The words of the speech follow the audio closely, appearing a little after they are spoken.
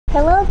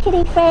Hello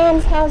Kitty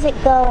friends, how's it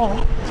going?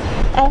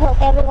 I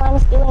hope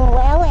everyone's doing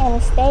well and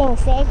staying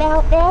safe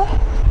out there.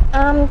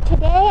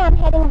 Today I'm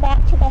heading back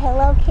to the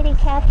Hello Kitty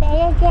Cafe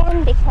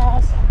again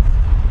because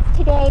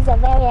today is a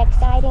very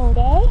exciting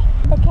day.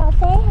 The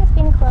cafe has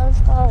been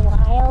closed for a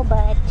while,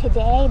 but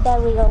today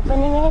they're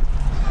reopening it.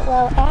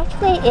 Well,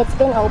 actually it's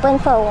been open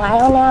for a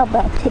while now,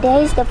 but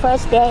today's the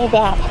first day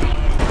that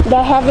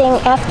they're having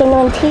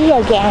afternoon tea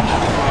again,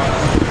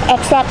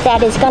 except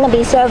that it's going to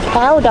be served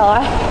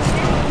outdoor.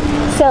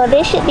 So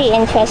this should be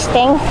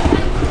interesting.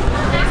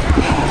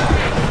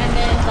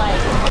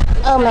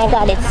 Oh my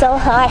god, it's so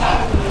hot.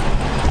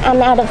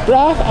 I'm out of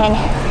breath and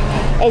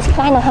it's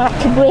kind of hot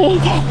to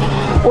breathe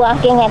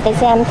walking at the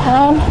same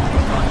time.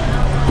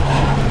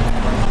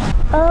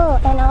 Oh,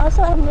 and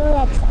also I'm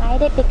really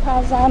excited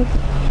because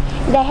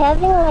they're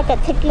having like a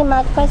Tiki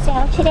mug for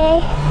sale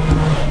today,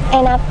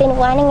 and I've been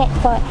wanting it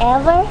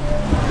forever.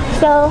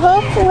 So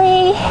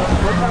hopefully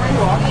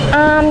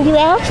you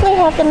actually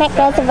have to make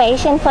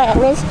reservation for at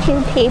least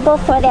 2 people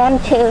for them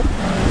to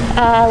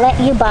let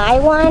you buy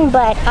one,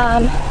 but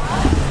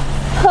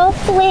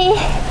hopefully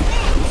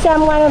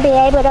someone will be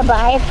able to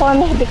buy it for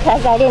me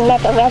because I didn't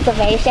make a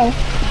reservation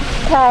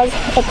because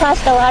it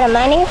costs a lot of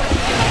money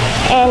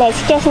and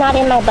it's just not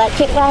in my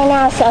budget right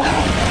now, so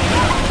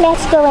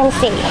let's go and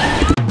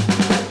see.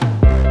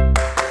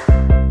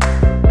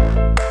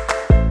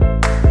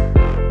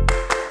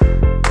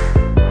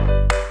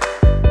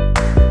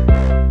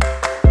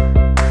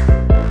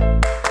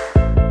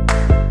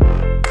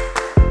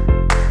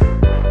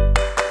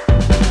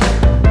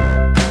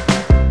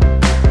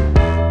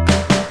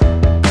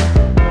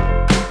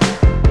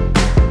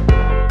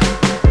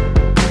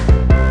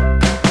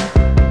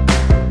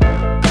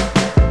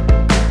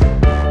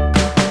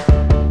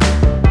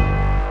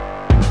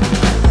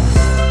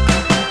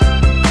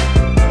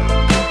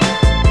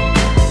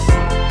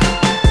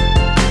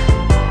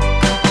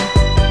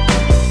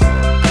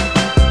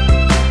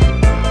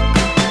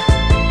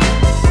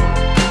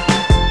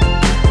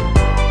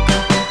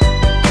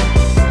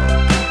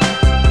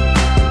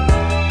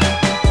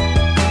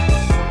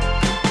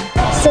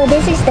 So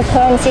this is the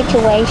current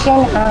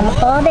situation.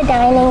 All the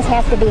dinings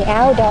have to be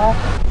outdoor,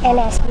 and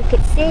as you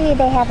could see,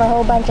 they have a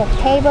whole bunch of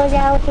tables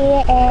out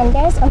here, and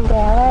there's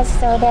umbrellas,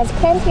 so there's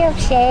plenty of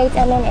shades.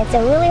 I mean, it's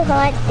a really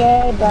hot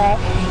day, but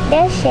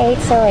there's shade,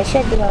 so it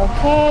should be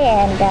okay.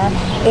 And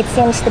it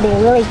seems to be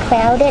really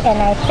crowded, and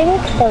I think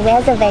the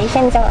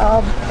reservations are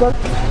all booked.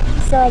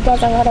 So I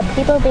guess a lot of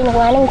people have been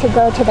wanting to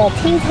go to the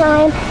tea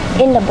time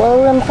in the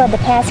ballroom for the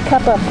past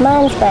couple of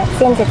months, but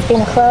since it's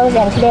been closed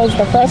and today's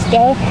the first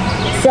day,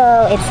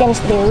 so it seems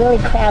to be really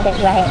crowded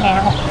right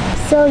now.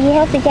 So you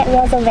have to get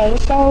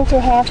reservation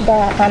to have the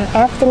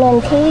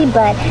afternoon tea,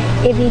 but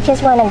if you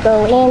just want to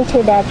go into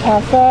the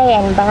cafe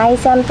and buy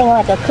something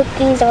like a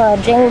cookies or a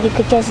drink, you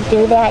could just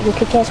do that. You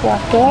could just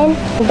walk in.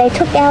 They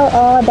took out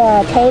all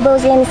the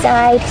tables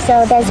inside,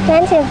 so there's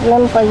plenty of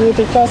room for you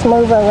to just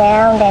move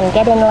around and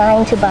get in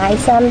line to buy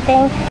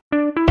something.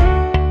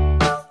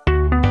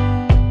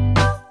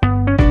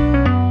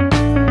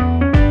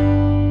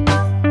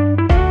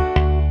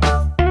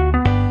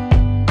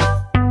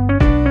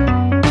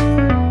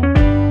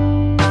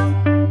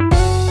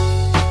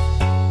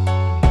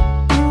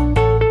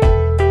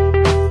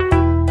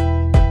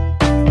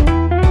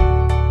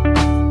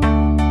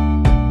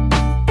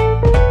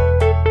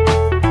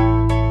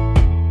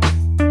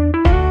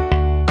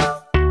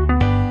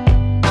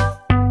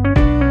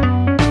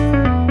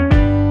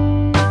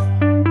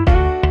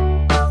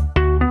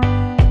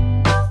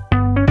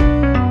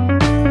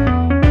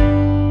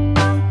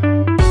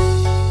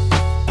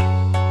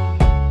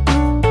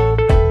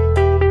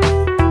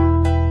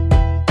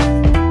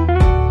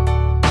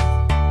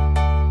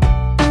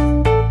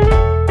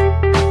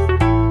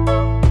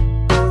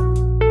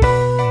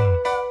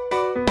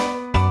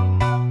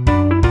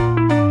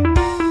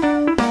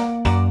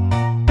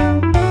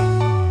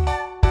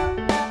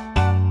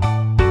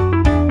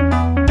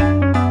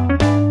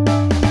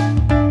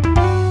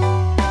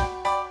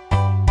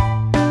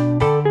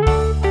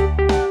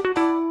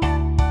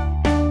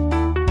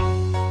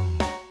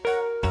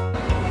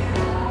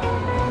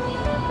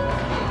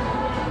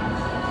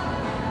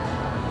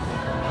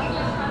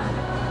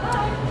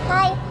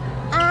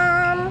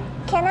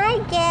 Can I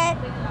get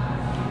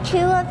 2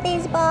 of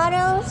these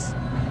bottles?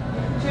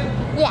 2?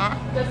 Yeah.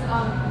 Just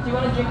do you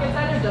want a drink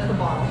inside or just the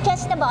bottle?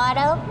 Just the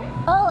bottle.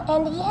 Oh,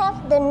 and you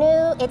have the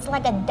new, it's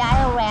like a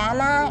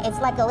diorama. It's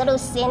like a little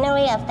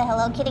scenery of the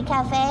Hello Kitty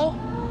Cafe.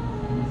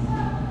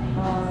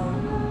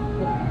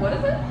 What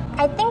is it?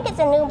 I think it's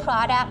a new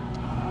product.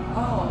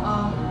 Oh,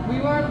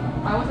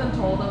 I wasn't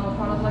told of a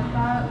product like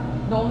that.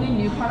 The only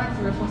new products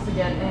we were supposed to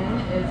get in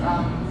is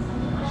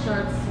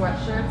shirts,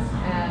 sweatshirts,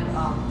 and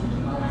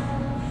Tiki mugs.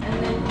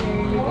 And then here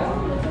you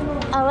go.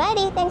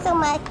 Alrighty, thanks so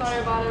much.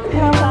 Sorry about it.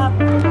 No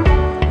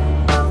problem.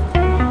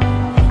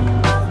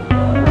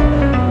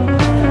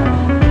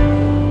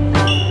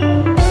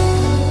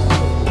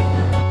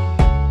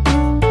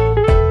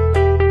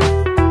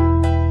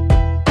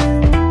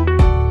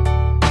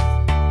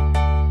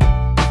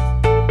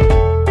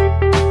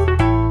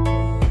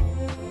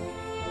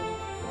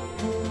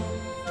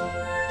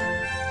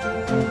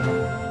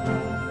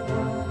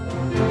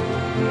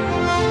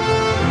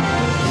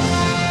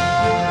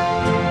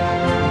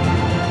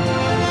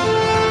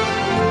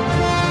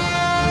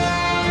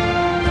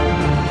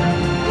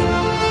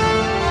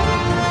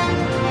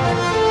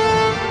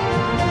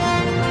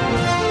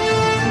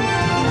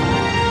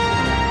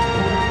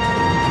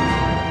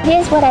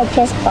 here's what I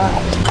just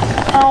bought.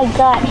 I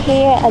got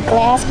here a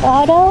glass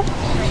bottle.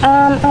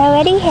 I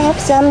already have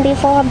some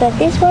before, but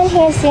this one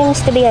here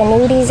seems to be a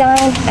new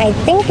design. I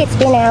think it's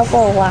been out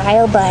for a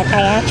while, but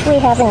I actually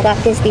haven't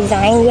got this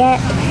design yet.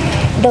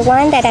 The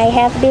one that I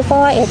have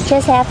before, it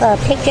just have a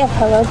picture of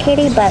Hello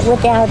Kitty, but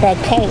without the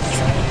cakes.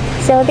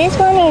 So this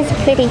one is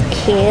pretty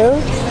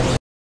cute.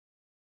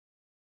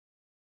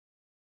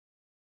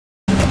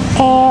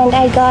 And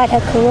I got a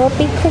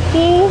Karopi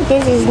cookie.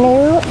 This is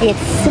new.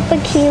 It's super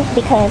cute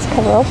because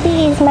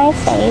Karopi is my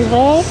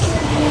favorite.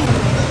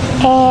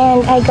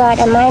 And I got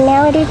a My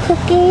Melody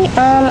cookie.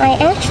 I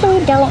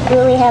actually don't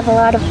really have a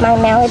lot of My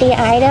Melody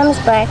items,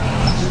 but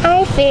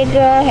I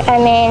figure,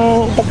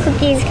 the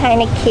cookie is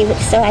kind of cute,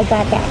 so I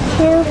got that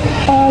too.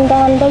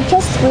 And they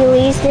just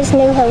released this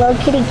new Hello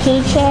Kitty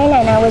keychain,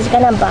 and I was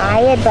gonna buy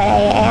it, but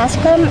I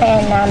asked them,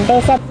 and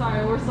they said,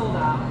 Sorry, we're sold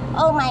out.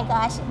 oh my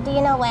gosh, do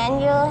you know when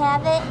you'll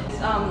have it?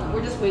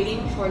 We're just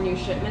waiting for a new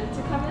shipment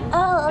to come in.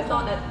 Oh,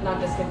 okay. It's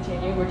not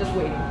discontinued, we're just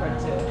waiting for it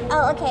to.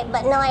 Oh, okay,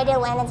 but no idea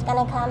when it's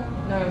gonna come?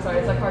 No, I'm sorry,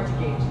 it's like hard to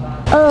gauge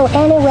that. Oh,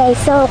 anyway,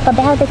 so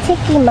about the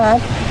Tiki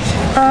mug.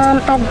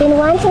 I've been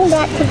wanting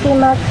that Tiki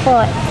mug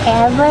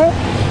forever,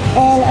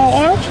 and I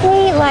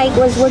actually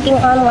was looking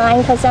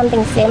online for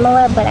something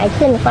similar, but I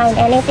couldn't find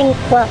anything.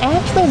 Well,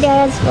 actually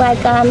there's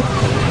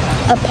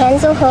a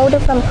pencil holder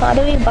from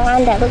Pottery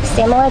Barn that looks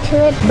similar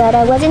to it, but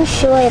I wasn't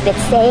sure if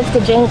it's safe to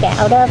drink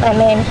out of.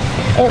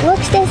 It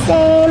looks the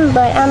same,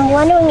 but I'm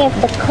wondering if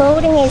the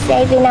coating is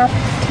safe enough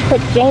to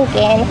put drink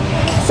in.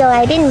 So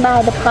I didn't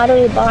buy the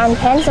Pottery Barn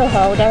pencil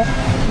holder,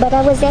 but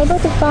I was able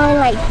to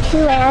find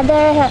 2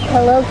 other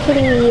Hello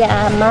Kitty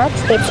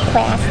mugs. It's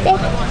plastic.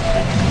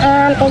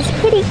 It's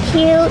pretty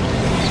cute,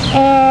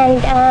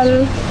 and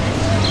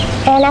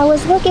I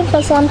was looking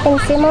for something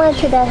similar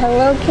to the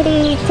Hello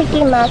Kitty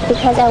Tiki mug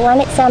because I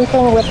wanted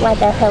something with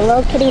a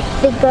Hello Kitty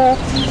figure,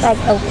 a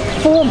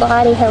full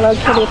body Hello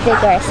Kitty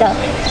figure. So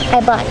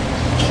I bought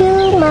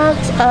 2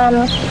 mugs.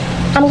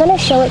 I'm gonna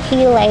show it to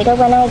you later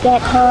when I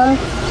get home.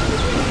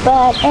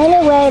 But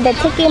anyway, the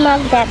Tiki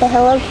mug that the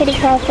Hello Kitty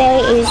Cafe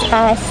is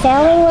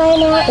selling right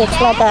now, it's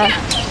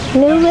a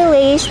new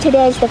release.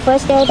 Today is the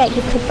first day that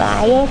you could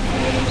buy it.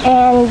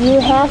 And you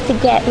have to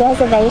get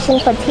reservation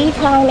for tea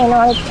time in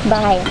order to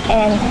buy it.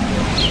 And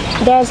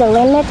there's a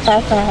limit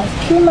of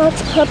 2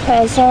 mugs per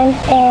person.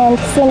 And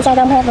since I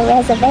don't have a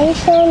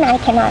reservation, I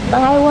cannot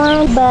buy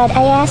one. But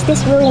I asked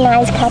this really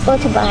nice couple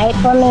to buy it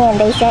for me, and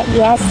they said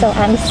yes. So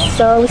I'm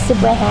so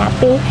super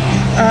happy.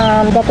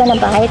 They're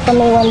gonna buy it for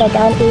me when they're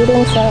done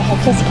eating, so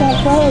I just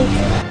can't wait.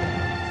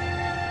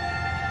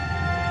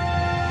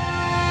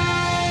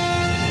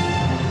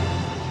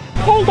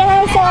 Hey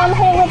guys, so I'm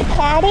here with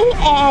Patty,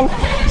 and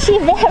she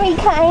very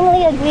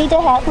kindly agreed to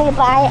help me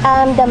buy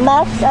the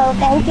mug, so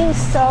thank you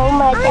so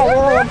much. I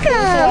really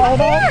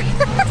appreciate it.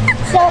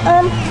 So,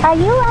 are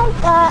you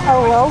a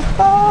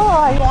local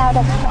or are you out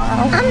of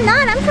town? I'm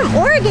not. I'm from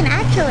Oregon,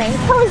 actually.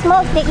 Holy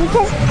smokes, did you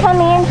just come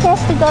in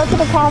just to go to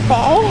the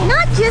cafe?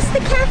 Not just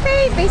the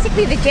cafe.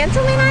 Basically, the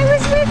gentleman I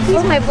was with,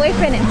 he's my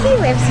boyfriend and he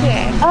lives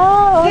here.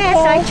 Oh, okay. Yeah,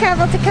 so I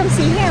traveled to come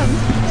see him.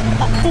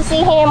 To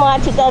see him or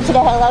to go to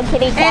the Hello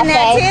Kitty Cafe? And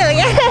that too,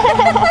 yeah.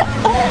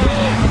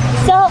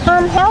 So,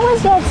 how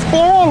was your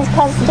experience?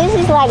 Because this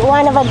is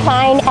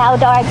one-of-a-kind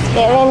outdoor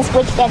experience,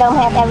 which they don't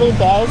have every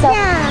day. So,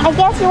 yeah. I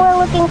guess you were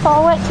looking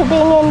forward to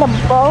being in the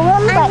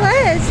ballroom? I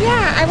was,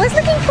 yeah. I was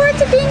looking forward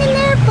to being in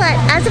there, but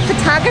as a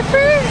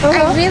photographer,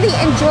 I really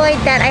enjoyed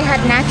that I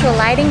had natural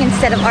lighting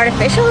instead of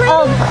artificial lighting.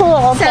 Oh,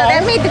 cool, okay. So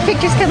that made the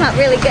pictures come out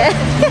really good.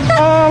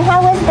 And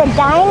how was the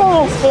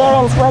dining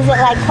experience? Was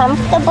it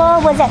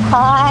comfortable? Was it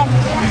hot?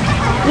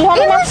 You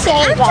have enough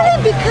shade, actually,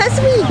 right? because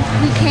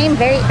we came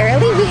very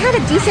early, we had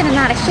a decent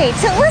amount of shade,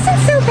 so it wasn't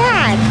so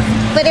bad.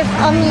 But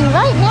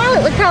right now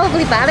it would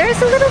probably bother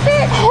us a little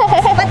bit.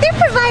 But they're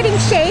providing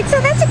shade, so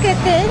that's a good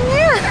thing,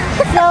 yeah.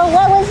 So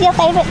what was your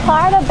favorite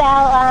part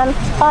about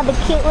all the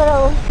cute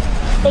little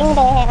thing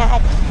they had?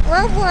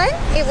 Well, one,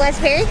 it was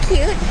very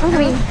cute.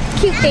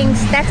 Cute things,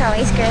 that's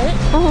always great.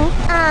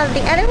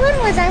 The other one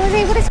was I was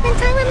able to spend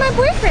time with my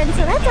boyfriend,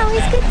 so that's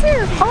always good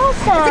too.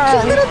 Awesome. It's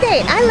a cute little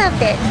date. I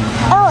loved it.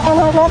 Oh, and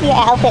I love your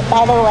outfit,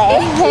 by the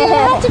way. You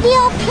have to be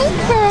all pink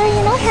for,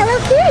 Hello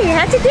Kitty. You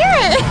have to do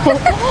it.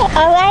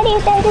 Alrighty,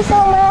 thank you so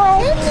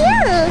much. Thank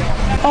you.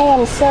 I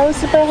am so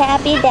super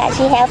happy that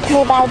she helped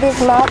me buy this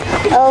mug.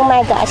 Oh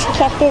my gosh,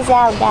 check this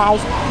out,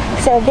 guys.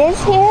 So this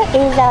here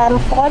is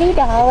 $40,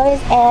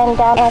 and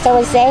as I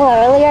was saying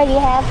earlier, you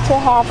have to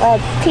have a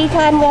tea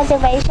time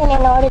reservation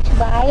in order to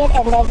buy it,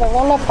 and there's a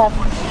limit of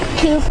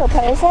 2 per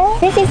person.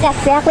 This is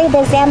exactly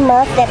the same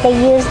mug that they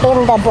use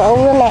in the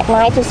ballroom at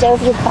night to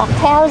serve you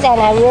cocktails, and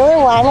I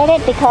really wanted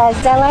it because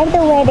I like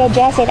the way they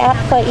dress it up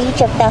for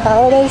each of the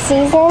holiday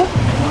season.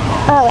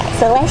 Alright,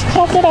 so let's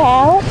check it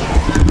out.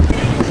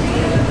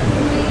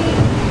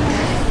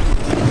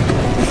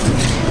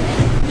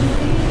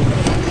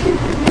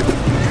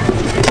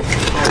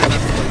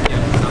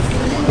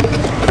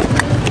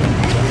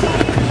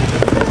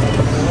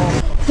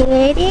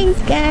 Here it is,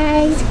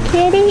 guys.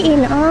 pretty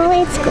in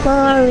all its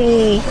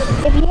glory.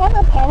 If you have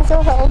a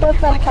pencil holder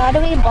from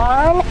Pottery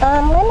Barn,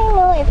 let me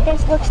know if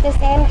this looks the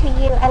same to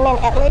you. I mean,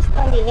 at least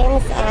on the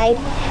inside.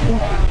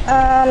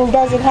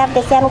 Does it have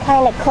the same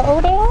kind of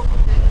coating,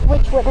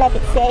 which would make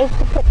it safe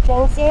to put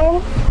drinks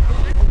in?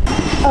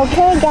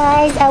 Okay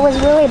guys, I was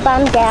really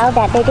bummed out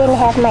that they didn't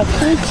have my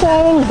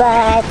keychain,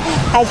 but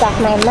I got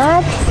my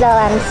mug, so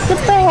I'm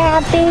super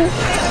happy,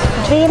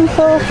 dream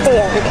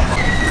fulfilled.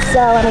 So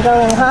I'm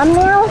going home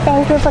now.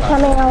 Thank you for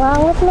coming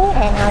along with me,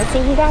 and I'll see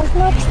you guys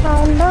next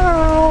time.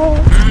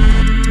 Bye!